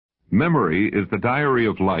Memory is the diary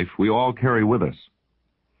of life we all carry with us.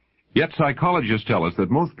 Yet psychologists tell us that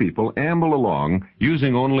most people amble along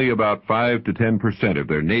using only about 5 to 10% of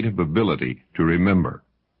their native ability to remember.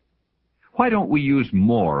 Why don't we use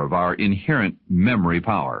more of our inherent memory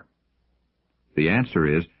power? The answer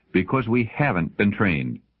is because we haven't been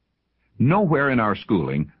trained. Nowhere in our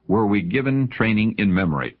schooling were we given training in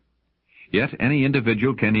memory. Yet any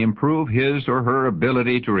individual can improve his or her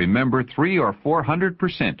ability to remember 300 or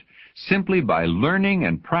 400% simply by learning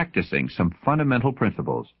and practicing some fundamental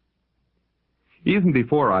principles. Even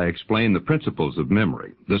before I explain the principles of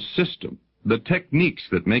memory, the system, the techniques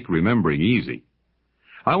that make remembering easy,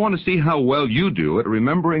 I want to see how well you do at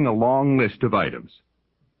remembering a long list of items.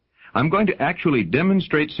 I'm going to actually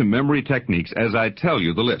demonstrate some memory techniques as I tell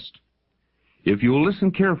you the list. If you'll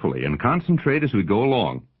listen carefully and concentrate as we go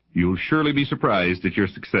along, you'll surely be surprised at your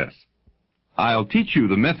success. I'll teach you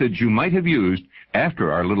the methods you might have used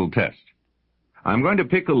after our little test. I'm going to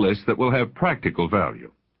pick a list that will have practical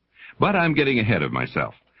value. But I'm getting ahead of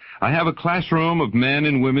myself. I have a classroom of men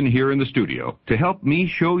and women here in the studio to help me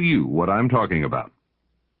show you what I'm talking about.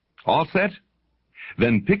 All set?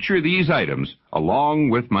 Then picture these items along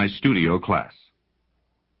with my studio class.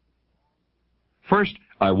 First,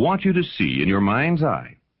 I want you to see in your mind's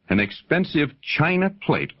eye an expensive china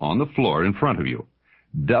plate on the floor in front of you.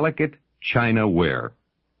 Delicate china ware.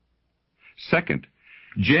 Second,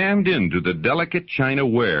 jammed into the delicate china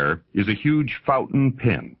ware is a huge fountain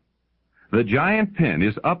pen. The giant pen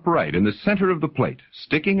is upright in the center of the plate,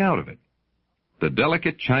 sticking out of it. The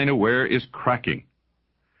delicate china ware is cracking.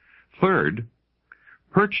 Third,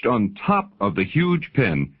 perched on top of the huge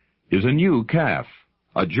pen is a new calf,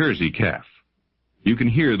 a Jersey calf. You can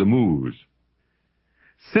hear the moos.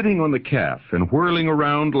 Sitting on the calf and whirling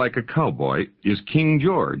around like a cowboy is King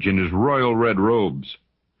George in his royal red robes.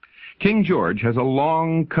 King George has a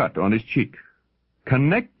long cut on his cheek.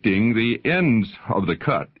 Connecting the ends of the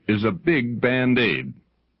cut is a big Band-Aid.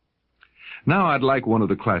 Now I'd like one of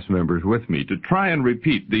the class members with me to try and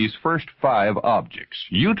repeat these first 5 objects.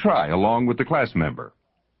 You try along with the class member.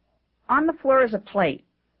 On the floor is a plate,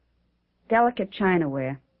 delicate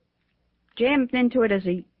chinaware. Jammed into it is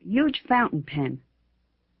a huge fountain pen.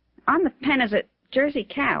 On the pen is a Jersey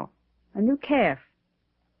cow, a new calf.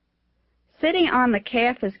 Sitting on the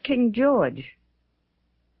calf is King George.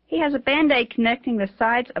 He has a Band-Aid connecting the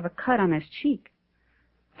sides of a cut on his cheek.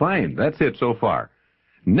 Fine, that's it so far.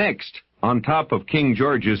 Next, on top of King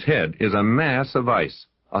George's head is a mass of ice,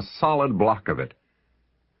 a solid block of it.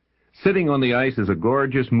 Sitting on the ice is a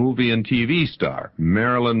gorgeous movie and TV star,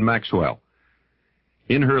 Marilyn Maxwell.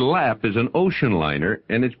 In her lap is an ocean liner,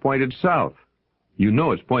 and it's pointed south. You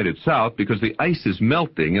know it's pointed south because the ice is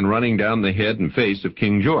melting and running down the head and face of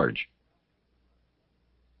King George.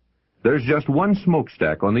 There's just one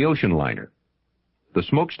smokestack on the ocean liner. The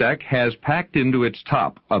smokestack has packed into its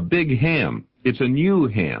top a big ham. It's a new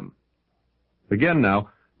ham. Again now,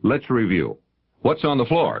 let's review. What's on the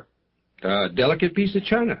floor? A delicate piece of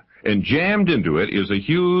china. And jammed into it is a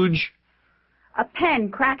huge... A pen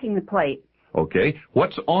cracking the plate. Okay,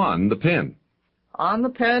 what's on the pen? On the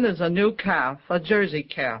pen is a new calf, a Jersey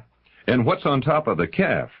calf. And what's on top of the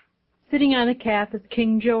calf? Sitting on the calf is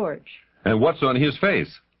King George. And what's on his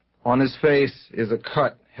face? On his face is a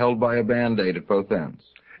cut held by a Band-Aid at both ends.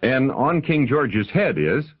 And on King George's head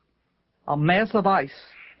is? A mass of ice.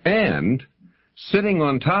 And sitting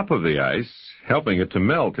on top of the ice, helping it to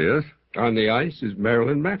melt is? On the ice is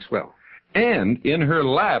Marilyn Maxwell. And in her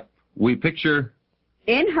lap, we picture...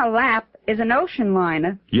 In her lap is an ocean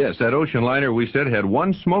liner. Yes, that ocean liner we said had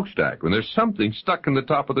one smokestack. And there's something stuck in the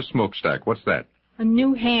top of the smokestack. What's that? A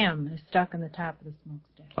new ham is stuck in the top of the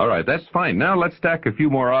smokestack. All right, that's fine. Now let's stack a few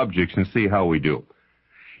more objects and see how we do.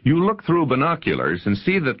 You look through binoculars and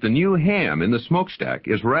see that the new ham in the smokestack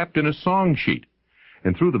is wrapped in a song sheet.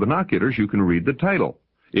 And through the binoculars you can read the title.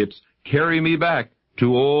 It's Carry Me Back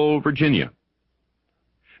to Old Virginia.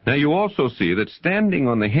 Now you also see that standing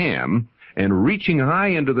on the ham and reaching high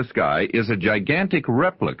into the sky is a gigantic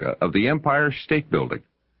replica of the Empire State Building.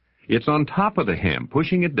 It's on top of the ham,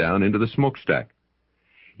 pushing it down into the smokestack.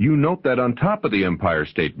 You note that on top of the Empire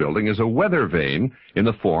State Building is a weather vane in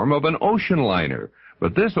the form of an ocean liner,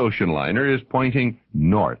 but this ocean liner is pointing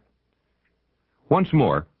north. Once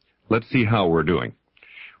more, let's see how we're doing.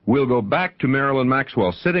 We'll go back to Marilyn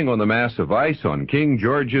Maxwell sitting on the mass of ice on King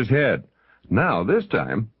George's head. Now, this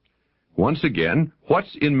time, once again,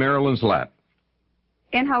 what's in Marilyn's lap?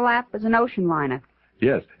 In her lap is an ocean liner.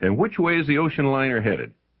 Yes, and which way is the ocean liner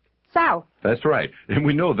headed? South. That's right, and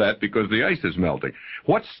we know that because the ice is melting.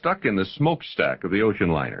 What's stuck in the smokestack of the ocean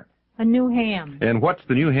liner? A new ham. And what's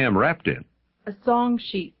the new ham wrapped in? A song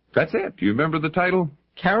sheet. That's it. Do you remember the title?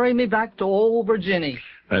 Carry Me Back to Old Virginia.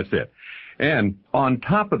 That's it. And on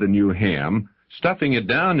top of the new ham, stuffing it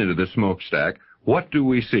down into the smokestack, what do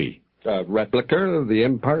we see? A replica of the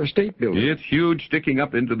Empire State Building. It's huge, sticking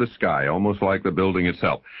up into the sky, almost like the building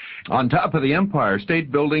itself. On top of the Empire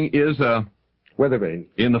State Building is a weather vane.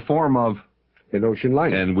 In the form of an ocean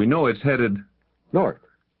liner. And we know it's headed north.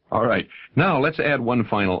 All right. Now let's add one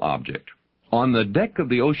final object. On the deck of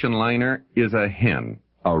the ocean liner is a hen,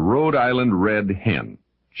 a Rhode Island red hen.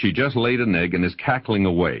 She just laid an egg and is cackling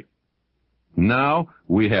away. Now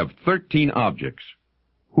we have 13 objects.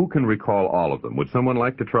 Who can recall all of them? Would someone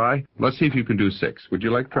like to try? Let's see if you can do 6. Would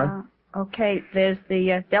you like to try? Okay, there's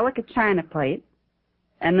the delicate china plate,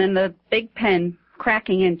 and then the big pen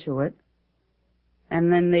cracking into it,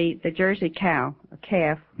 and then the Jersey cow, a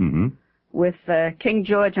calf, with King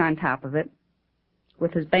George on top of it,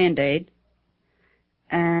 with his Band-Aid,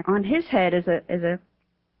 and on his head is a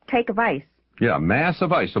cake of ice. Yeah, a mass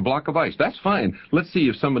of ice, a block of ice. That's fine. Let's see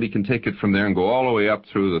if somebody can take it from there and go all the way up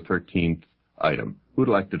through the 13th item. Who'd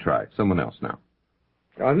like to try? Someone else now.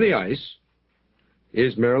 On the ice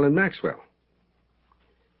is Marilyn Maxwell.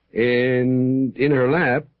 And in her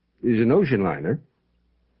lap is an ocean liner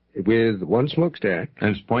with one smokestack.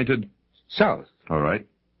 And it's pointed? South. All right.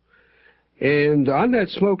 And on that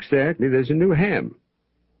smokestack, there's a new ham.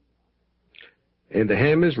 And the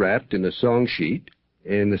ham is wrapped in a song sheet.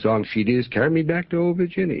 And the song sheet is Carry Me Back to Old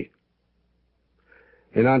Virginia.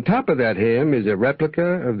 And on top of that ham is a replica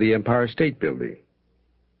of the Empire State Building.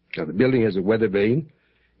 Now, the building has a weather vane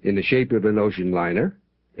in the shape of an ocean liner,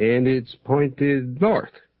 and it's pointed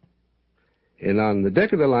north. And on the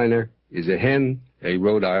deck of the liner is a hen, a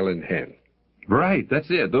Rhode Island hen. Right, that's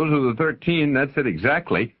it. Those are the 13. That's it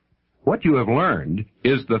exactly. What you have learned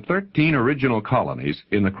is the 13 original colonies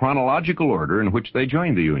in the chronological order in which they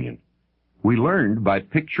joined the Union. We learned by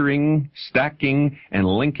picturing, stacking, and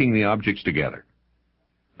linking the objects together.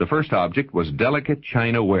 The first object was delicate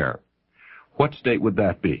china ware. What state would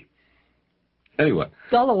that be? Anyway.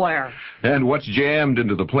 Delaware. And what's jammed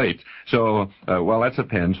into the plates? So, well, that's a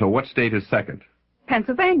pen. So what state is second?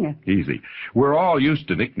 Pennsylvania. Easy. We're all used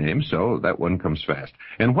to nicknames, so that one comes fast.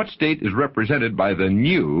 And what state is represented by the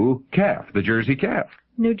new calf, the Jersey calf?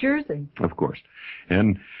 New Jersey. Of course.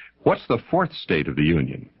 And what's the 4th state of the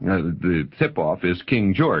Union? The tip-off is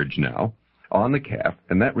King George now on the calf,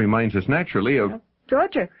 and that reminds us naturally of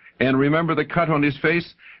Georgia. And remember the cut on his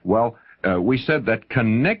face? Well, we said that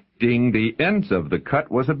connecting the ends of the cut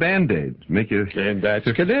was a Band-Aid. Make you... And that's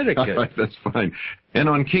Connecticut. Right, that's fine. And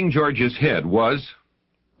on King George's head was...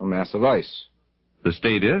 A mass of ice. The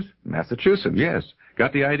state is? Massachusetts. Yes.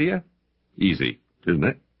 Got the idea? Easy, isn't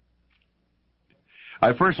it?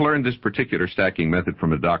 I first learned this particular stacking method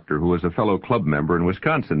from a doctor who was a fellow club member in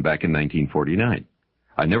Wisconsin back in 1949.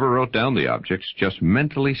 I never wrote down the objects, just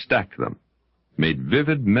mentally stacked them. Made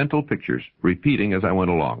vivid mental pictures, repeating as I went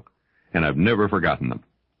along. And I've never forgotten them.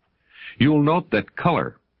 You'll note that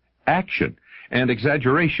color, action, and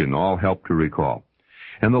exaggeration all help to recall.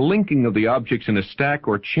 And the linking of the objects in a stack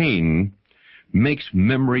or chain makes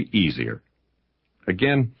memory easier.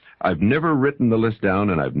 Again, I've never written the list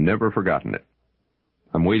down and I've never forgotten it.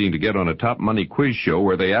 I'm waiting to get on a top money quiz show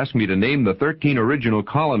where they ask me to name the 13 original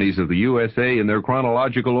colonies of the USA in their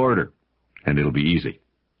chronological order. And it'll be easy.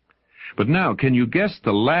 But now, can you guess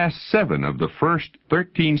the last 7 of the first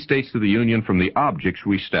 13 states of the Union from the objects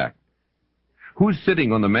we stacked? Who's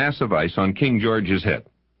sitting on the mass of ice on King George's head?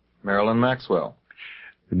 Marilyn Maxwell.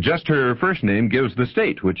 Just her first name gives the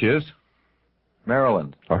state, which is?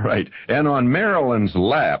 Maryland. All right. And on Maryland's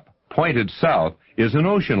lap, pointed south, is an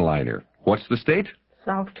ocean liner. What's the state?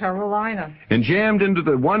 South Carolina. And jammed into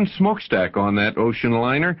the one smokestack on that ocean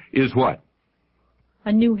liner is what?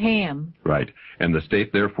 A new ham. Right. And the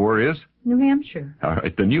state, therefore, is? New Hampshire. All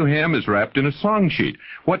right. The new ham is wrapped in a song sheet.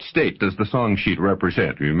 What state does the song sheet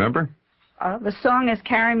represent? Do you remember? The song is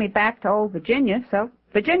Carry Me Back to Old Virginia, so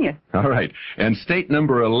Virginia. All right. And state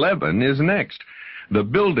number 11 is next. The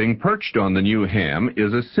building perched on the new ham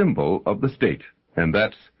is a symbol of the state. And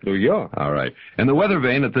that's? New York. All right. And the weather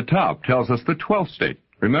vane at the top tells us the 12th state.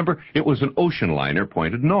 Remember, it was an ocean liner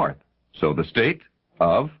pointed north. So the state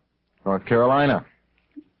of? North Carolina.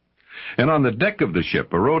 And on the deck of the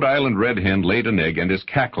ship, a Rhode Island red hen laid an egg and is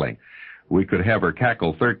cackling. We could have her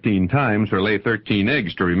cackle 13 times or lay 13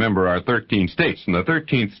 eggs to remember our 13 states. And the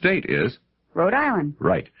 13th state is? Rhode Island.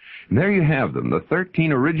 Right. And there you have them, the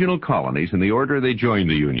 13 original colonies in the order they joined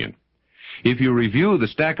the Union. If you review the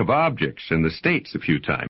stack of objects and the states a few times,